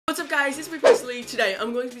guys, it's me PREZLEY. Today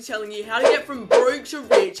I'm going to be telling you how to get from broke to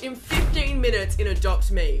rich in 15 minutes in Adopt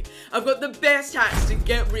Me. I've got the best hacks to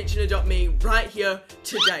get rich in Adopt Me right here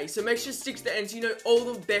today. So make sure to stick to the end so you know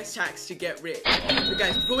all the best hacks to get rich. But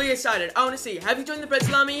guys, before we get started, I want to see, have you joined the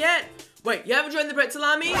Pretzel Army yet? Wait, you haven't joined the Pretzel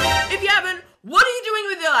Army? If you haven't, what are you doing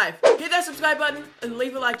with your life? Hit that subscribe button and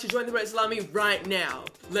leave a like to join the Pretzel Army right now.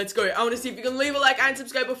 Let's go. I want to see if you can leave a like and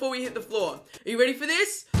subscribe before we hit the floor. Are you ready for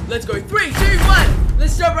this? Let's go. 3, 2, 1.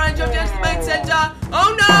 Let's stop right and jump down to the main center.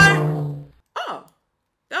 Oh no! Oh,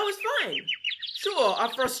 that was fine. Sure,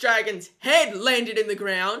 our Frost Dragon's head landed in the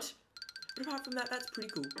ground. But apart from that, that's pretty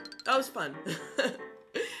cool. That was fun.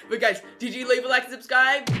 But guys, did you leave a like and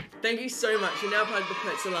subscribe? Thank you so much. You're now part of the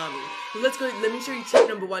Pretzel Army. But let's go. Let me show you tip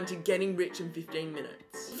number 1 to getting rich in 15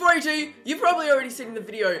 minutes. Before I do, you've probably already seen in the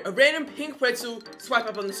video a random pink pretzel swipe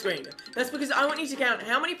up on the screen. That's because I want you to count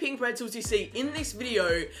how many pink pretzels you see in this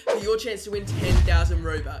video for your chance to win 10,000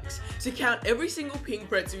 Robux. So count every single pink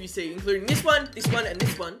pretzel you see, including this one, and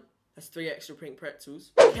this one. That's 3 extra pink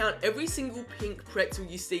pretzels. Count every single pink pretzel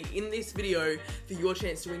you see in this video for your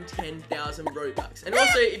chance to win 10,000 Robux. And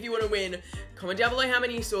also, if you want to win, comment down below how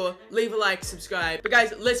many you saw, leave a like, subscribe. But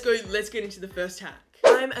guys, let's get into the first hack.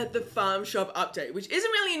 I'm at the farm shop update, which isn't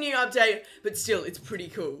really a new update, but still, it's pretty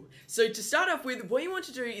cool. So to start off with, what you want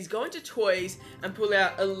to do is go into toys and pull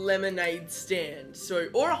out a lemonade stand.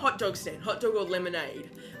 Or a hot dog stand, hot dog or lemonade.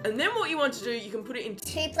 And then what you want to do, you can put it in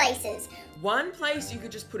 2 places. One place, you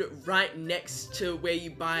could just put it right next to where you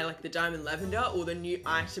buy like the diamond lavender or the new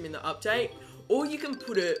item in the update. Or you can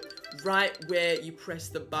put it right where you press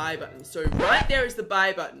the buy button. So right there is the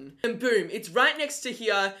buy button. And boom, it's right next to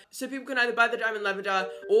here. So people can either buy the diamond lavender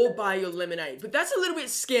or buy your lemonade. But that's a little bit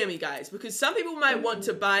scammy, guys, because some people might want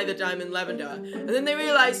to buy the diamond lavender. And then they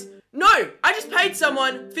realize, no, I just paid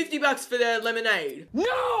someone 50 bucks for their lemonade.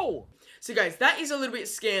 No! So guys, that is a little bit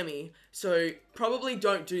scammy, so probably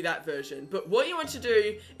don't do that version. But what you want to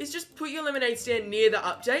do is just put your lemonade stand near the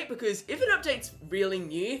update, because if an update's really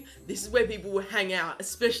new, this is where people will hang out,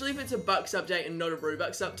 especially if it's a Bucks update and not a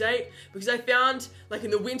Robux update. Because I found, like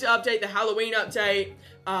in the winter update, the Halloween update,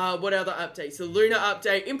 what other updates? The lunar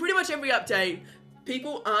update, in pretty much every update,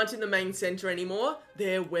 people aren't in the main center anymore,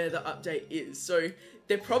 they're where the update is. So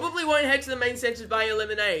they probably won't head to the main center to buy your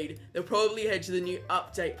lemonade. They'll probably head to the new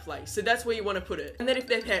update place. So that's where you want to put it. And then if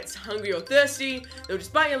their pet's hungry or thirsty, they'll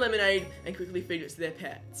just buy your lemonade and quickly feed it to their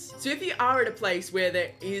pets. So if you are at a place where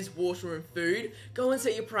there is water and food, go and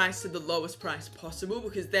set your price to the lowest price possible,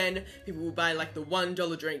 because then people will buy like the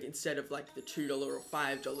 $1 drink instead of like the $2 or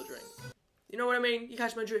 $5 drink. You know what I mean? You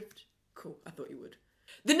catch my drift? Cool, I thought you would.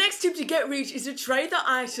 The next tip to get rich is to trade the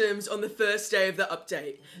items on the first day of the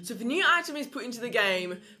update. So if a new item is put into the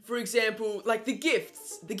game, for example, like the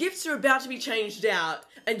gifts are about to be changed out,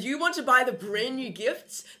 and you want to buy the brand new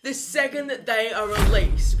gifts the second that they are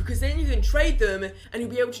released, because then you can trade them and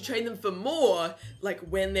you'll be able to trade them for more, like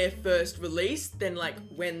when they're first released, than like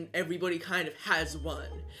when everybody kind of has one.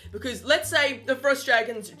 Because let's say the Frost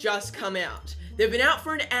Dragons just come out. They've been out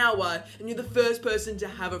for an hour and you're the first person to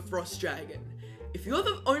have a Frost Dragon. If you're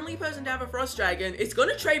the only person to have a Frost Dragon, it's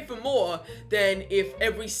gonna trade for more than if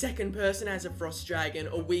every second person has a Frost Dragon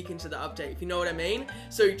a week into the update, if you know what I mean.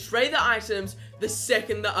 So trade the items the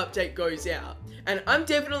second the update goes out. And I'm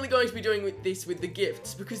definitely going to be doing this with the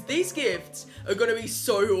gifts, because these gifts are gonna be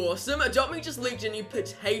so awesome. Adopt Me just leaked a new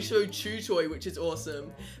potato chew toy, which is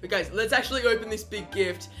awesome. But guys, let's actually open this big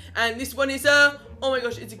gift. And this one is oh my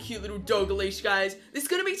gosh, it's a cute little dog leash, guys. This is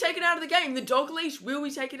gonna be taken out of the game. The dog leash will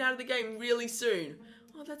be taken out of the game really soon.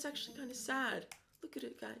 Oh, that's actually kind of sad. Look at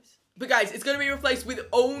it, guys. But guys, it's going to be replaced with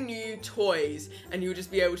all new toys, and you'll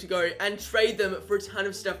just be able to go and trade them for a ton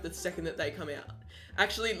of stuff the second that they come out.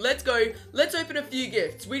 Actually, let's open a few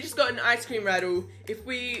gifts. We just got an ice cream rattle. If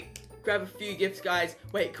we grab a few gifts, guys.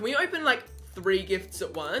 Wait, can we open like 3 gifts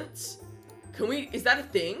at once? Can we, is that a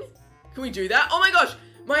thing? Can we do that? Oh my gosh,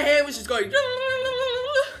 my hair was just going,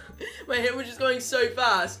 my hair was just going so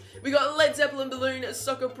fast. We got a Led Zeppelin balloon, a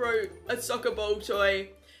soccer ball toy,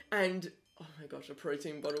 and oh my gosh, a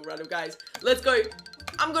protein bottle rattle, guys. Let's go.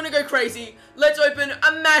 I'm gonna go crazy. Let's open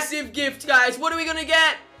a massive gift, guys. What are we gonna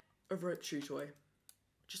get? A rope chew toy.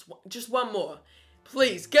 Just one more.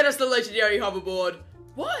 Please, get us the legendary hoverboard.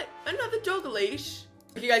 What? Another dog leash?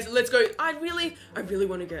 Okay, guys, let's go. I really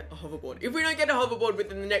want to get a hoverboard. If we don't get a hoverboard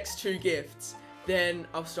within the next 2 gifts, then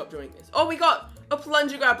I'll stop doing this. Oh, we got a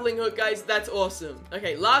plunger grappling hook, guys. That's awesome.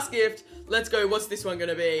 Okay, last gift. Let's go. What's this one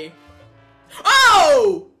gonna be?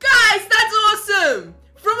 Oh! Guys, that's awesome!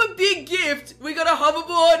 From a big gift, we got a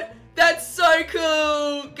hoverboard. That's so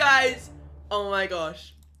cool, guys. Oh my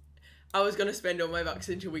gosh. I was gonna spend all my bucks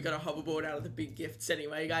until we got a hoverboard out of the big gifts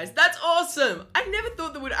anyway, guys. That's awesome! I never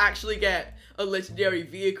thought that we'd actually get a legendary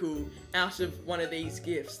vehicle out of one of these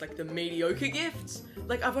gifts, like the mediocre gifts.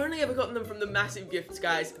 Like, I've only ever gotten them from the massive gifts,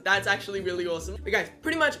 guys. That's actually really awesome. But guys,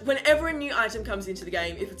 pretty much whenever a new item comes into the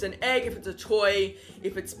game, if it's an egg, if it's a toy,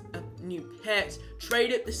 if it's a new pet,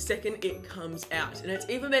 trade it the second it comes out. And it's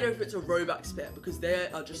even better if it's a Robux pet, because they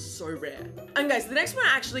are just so rare. And guys, the next one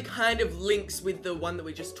actually kind of links with the one that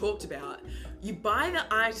we just talked about. You buy the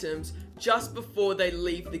items just before they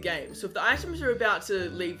leave the game. So if the items are about to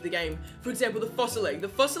leave the game, for example, the fossil egg. The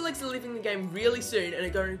fossil eggs are leaving the game really soon and are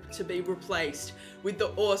going to be replaced with the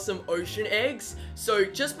awesome ocean eggs. So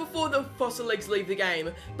just before the fossil eggs leave the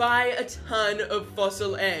game, buy a ton of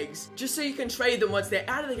fossil eggs, just so you can trade them once they're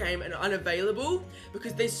out of the game and unavailable,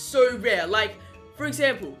 because they're so rare. Like, for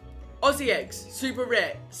example, Aussie eggs, super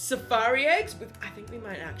rare. Safari eggs, I think we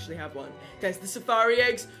might actually have one. Guys, the safari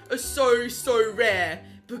eggs are so rare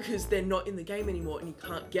because they're not in the game anymore and you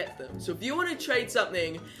can't get them. So if you want to trade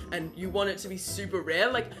something and you want it to be super rare,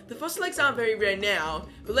 like the fossil eggs aren't very rare now,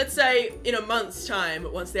 but let's say in a month's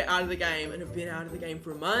time, once they're out of the game and have been out of the game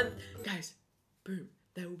for a month, guys, boom.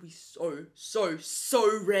 They will be so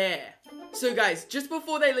rare. So guys, just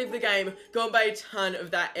before they leave the game, go and buy a ton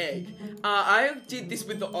of that egg. I did this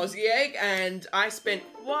with the Aussie egg, and I spent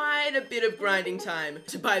quite a bit of grinding time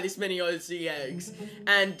to buy this many Aussie eggs.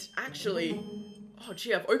 And actually, oh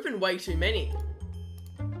gee, I've opened way too many.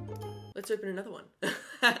 Let's open another one.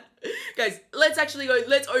 Guys, let's actually go,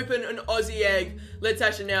 let's open an Aussie egg. Let's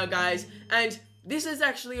hatch it now, guys. And this is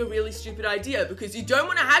actually a really stupid idea because you don't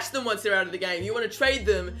want to hatch them once they're out of the game. You want to trade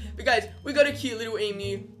them. But guys, we got a cute little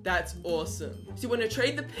emu. That's awesome. So you want to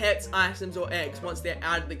trade the pets, items, or eggs once they're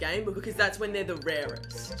out of the game because that's when they're the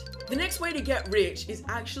rarest. The next way to get rich is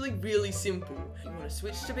actually really simple. You want to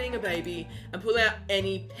switch to being a baby and pull out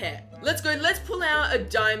any pet. Let's pull out a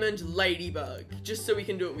diamond ladybug, just so we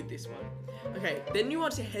can do it with this one. Okay, then you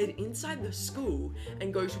want to head inside the school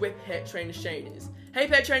and go to where Pet Trainer Shane is. Hey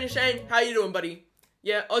Pet Trainer Shane, how you doing, buddy?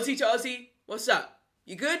 Yeah, Aussie to Aussie, what's up?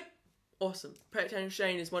 You good? Awesome. Pet Trainer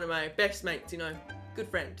Shane is one of my best mates, you know, good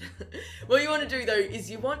friend. What you want to do though is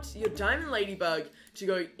you want your diamond ladybug to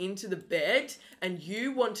go into the bed, and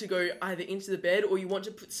you want to go either into the bed or you want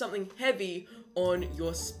to put something heavy on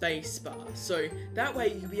your space bar. So that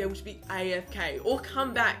way you'll be able to be AFK or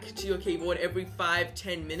come back to your keyboard every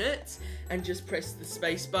 5-10 minutes and just press the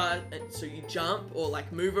space bar, and so you jump or like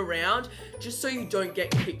move around, just so you don't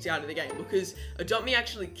get kicked out of the game, because Adopt Me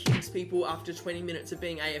actually kicks people after 20 minutes of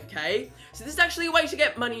being AFK. So this is actually a way to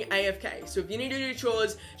get money AFK. So if you need to do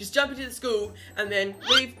chores, just jump into the school and then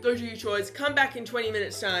leave, go do your chores, come back in 20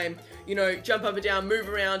 minutes time, you know, jump up and down, move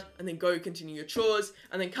around, and then go continue your chores,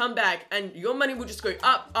 and then come back and your money will just go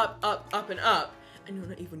up, and up, and you're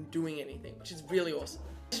not even doing anything, which is really awesome.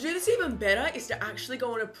 To do this even better is to actually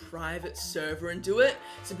go on a private server and do it,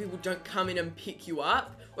 so people don't come in and pick you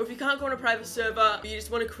up. Or if you can't go on a private server, but you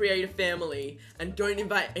just want to create a family and don't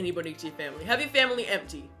invite anybody to your family. Have your family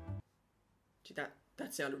empty. Gee,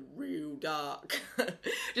 that sounded real dark.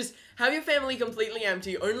 Just have your family completely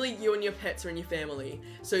empty, only you and your pets are in your family,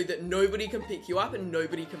 so that nobody can pick you up and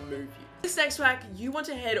nobody can move you. This next hack, you want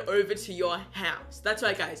to head over to your house. That's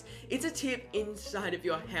right guys, it's a tip inside of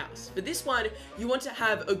your house. For this one, you want to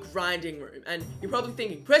have a grinding room. And you're probably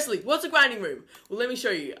thinking, Presley, what's a grinding room? Well, let me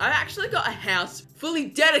show you. I actually got a house fully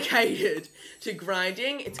dedicated to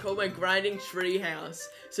grinding. It's called my grinding tree house.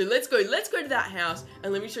 So let's go to that house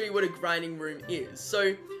and let me show you what a grinding room is.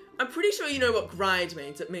 So I'm pretty sure you know what grind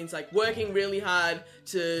means. It means like working really hard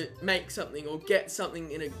to make something or get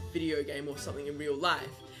something in a video game or something in real life.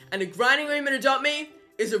 And a grinding room in Adopt Me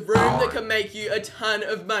is a room that can make you a ton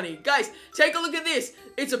of money. Guys, take a look at this.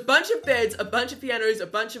 It's a bunch of beds, a bunch of pianos, a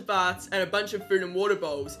bunch of baths, and a bunch of food and water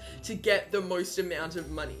bowls to get the most amount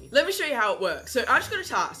of money. Let me show you how it works. So I just got a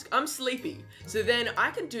task. I'm sleepy. So then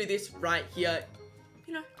I can do this right here.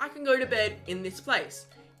 You know, I can go to bed in this place.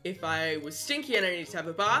 If I was stinky and I needed to have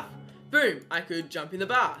a bath, boom, I could jump in the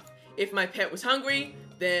bath. If my pet was hungry,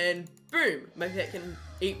 then boom, my pet can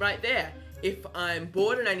eat right there. If I'm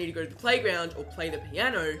bored and I need to go to the playground or play the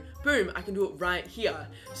piano, boom, I can do it right here.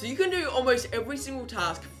 So you can do almost every single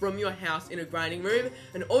task from your house in a grinding room,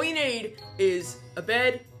 and all you need is a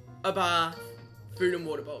bed, a bath, food and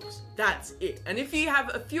water bowls. That's it. And if you have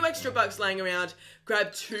a few extra bucks laying around,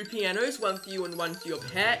 grab 2 pianos, one for you and one for your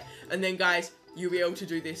pet, and then guys, you'll be able to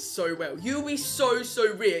do this so well. You'll be so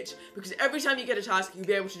rich, because every time you get a task, you'll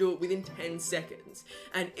be able to do it within 10 seconds.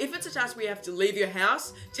 And if it's a task where you have to leave your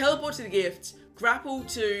house, teleport to the gifts, grapple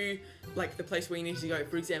to like the place where you need to go.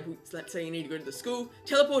 For example, let's say you need to go to the school,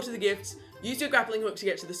 teleport to the gifts, use your grappling hook to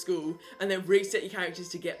get to the school, and then reset your characters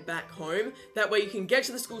to get back home. That way you can get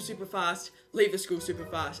to the school super fast, leave the school super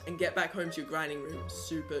fast, and get back home to your grinding room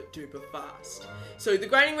super duper fast. So the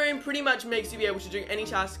grinding room pretty much makes you be able to do any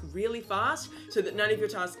task really fast so that none of your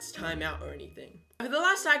tasks time out or anything. For the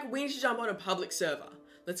last hack, we need to jump on a public server.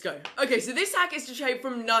 Let's go. Okay, so this hack is to trade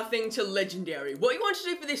from nothing to legendary. What you want to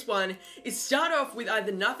do for this one is start off with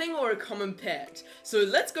either nothing or a common pet. So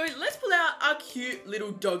let's pull out our cute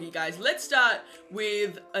little doggy, guys. Let's start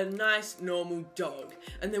with a nice normal dog.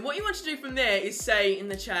 And then what you want to do from there is say in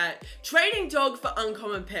the chat, trading dog for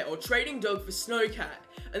uncommon pet or trading dog for snowcat.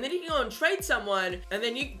 And then you can go and trade someone, and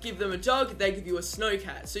then you give them a dog, they give you a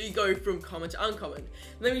snowcat. So you go from common to uncommon.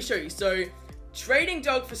 Let me show you. So trading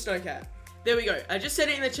dog for snowcat. There we go. I just said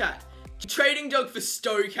it in the chat. Trading dog for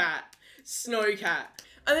snowcat.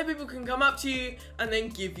 And then people can come up to you and then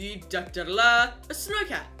give you a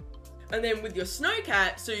snowcat. And then with your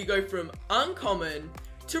snowcat, so you go from uncommon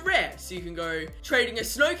to rare. So you can go trading a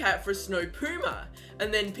snowcat for a snow puma.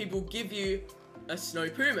 And then people give you a snow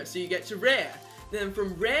puma. So you get to rare. Then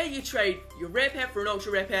from rare, you trade your rare pet for an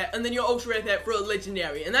ultra rare pet. And then your ultra rare pet for a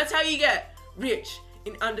legendary. And that's how you get rich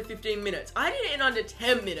in under 15 minutes. I did it in under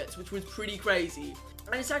 10 minutes, which was pretty crazy.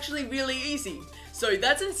 And it's actually really easy. So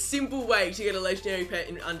that's a simple way to get a legendary pet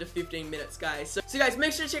in under 15 minutes, guys. So guys,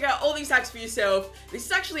 make sure to check out all these hacks for yourself. This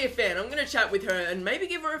is actually a fan. I'm gonna chat with her and maybe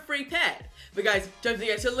give her a free pet. But guys, don't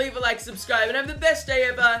forget to leave a like, subscribe, and have the best day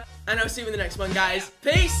ever. And I'll see you in the next one, guys.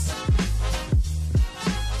 Peace!